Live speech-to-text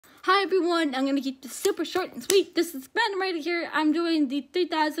Hi everyone, I'm going to keep this super short and sweet. This is Ben right here. I'm doing the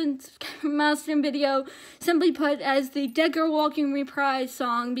 3,000 subscriber milestone video, simply put as the Dead Girl Walking Reprise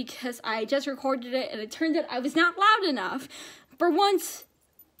song, because I just recorded it and it turned out I was not loud enough. For once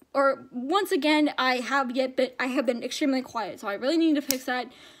again, I have been extremely quiet, so I really need to fix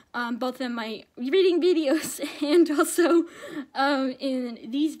that, both in my reading videos and also in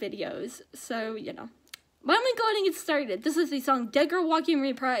these videos, so, you know. Why don't we go ahead and get started? This is the song Dead Girl Walking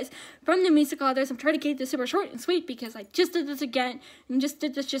Reprise from the musical authors. I'm trying to keep this super short and sweet because I just did this again and just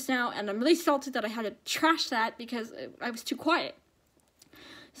did this just now, and I'm really salty that I had to trash that because I was too quiet.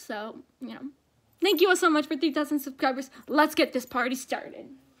 So, you know, thank you all so much for 3,000 subscribers. Let's get this party started.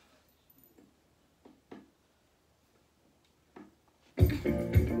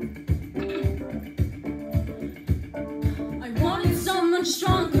 I wanted someone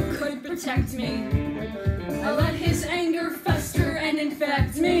strong who could protect me. I let his anger fester and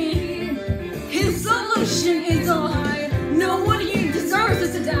infect me. His solution is a lie. No one here deserves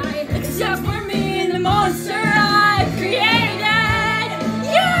us to die, except for me and the monster I created.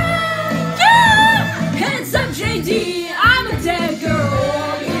 Yeah, yeah! Hands up, JD, I'm a dead girl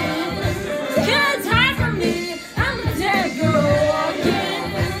walking. Can't hide from me, I'm a dead girl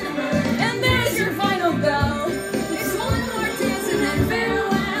walking. And there's your final bell. It's one more dance and then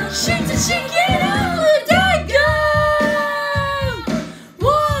farewell. Shoot to shake it out.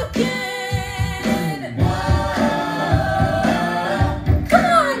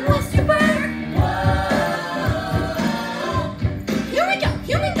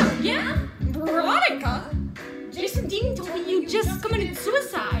 Just committed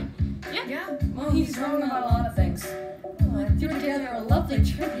suicide. Yeah. Well, he's wrong about a lot of things. Well, I threw together a lovely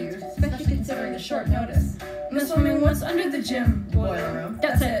tribute, especially considering the short notice. Miss Woman, what's under the gym boiler room?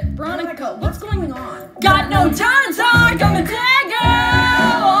 That's it. Veronica, what's going on? Got no time to talk. I'm a dead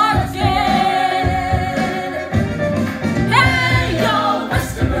girl walking. Hey, yo,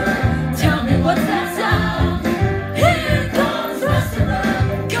 Westerner, tell me what's that sound? Here comes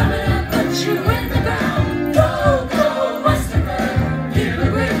Westerner, coming to put you in the ground. Go, go, Westerner, you're a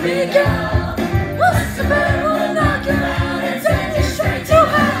great big girl. Westerner will knock you out and send you straight to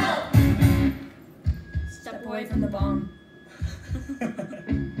hell. Step away from the bomb.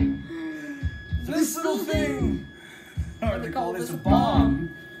 This little thing! Hardly call this a bomb.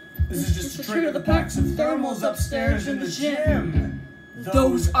 This is just a trick of the packs of thermals upstairs in the gym.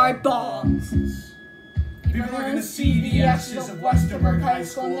 Those are bombs. People are gonna see the ashes of Westerberg High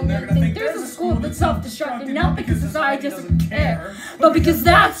School and they're gonna think there's a school that's self-destructing, not because society doesn't care, But because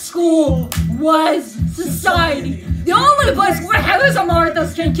that school was society. The only place where Heathers and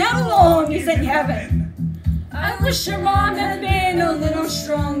Marthas can get along is in heaven. I wish your mom had been a little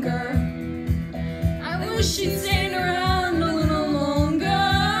stronger. I wish she'd stayed around a little longer.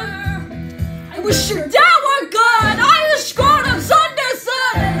 I wish your dad were good. I wish grown-ups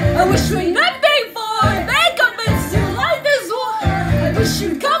understood. I wish we met before they convinced you life is war. I wish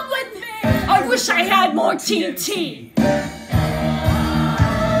you'd come with me. I wish I had more TNT.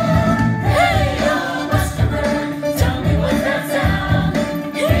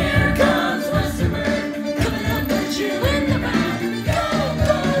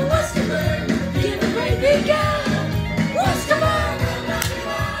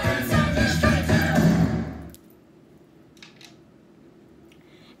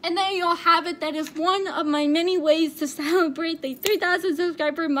 And there you all have it. That is one of my many ways to celebrate the 3,000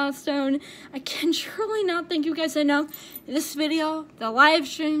 subscriber milestone. I can truly not thank you guys enough. This video, the live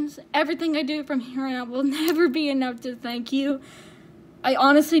streams, everything I do from here on out will never be enough to thank you. I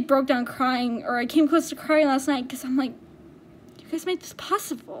honestly broke down crying, or I came close to crying last night because I'm like, you guys made this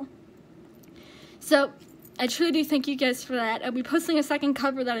possible. So I truly do thank you guys for that. I'll be posting a second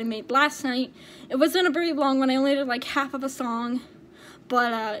cover that I made last night. It wasn't a very long one. I only did like half of a song.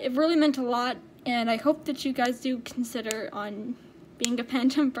 But it really meant a lot, and I hope that you guys do consider on being a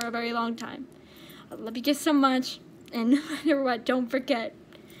phantom for a very long time. I love you guys so much, and no matter what, don't forget,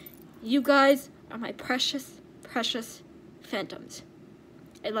 you guys are my precious, precious phantoms.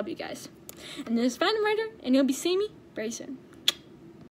 I love you guys. And this is Phantom Rider, and you'll be seeing me very soon.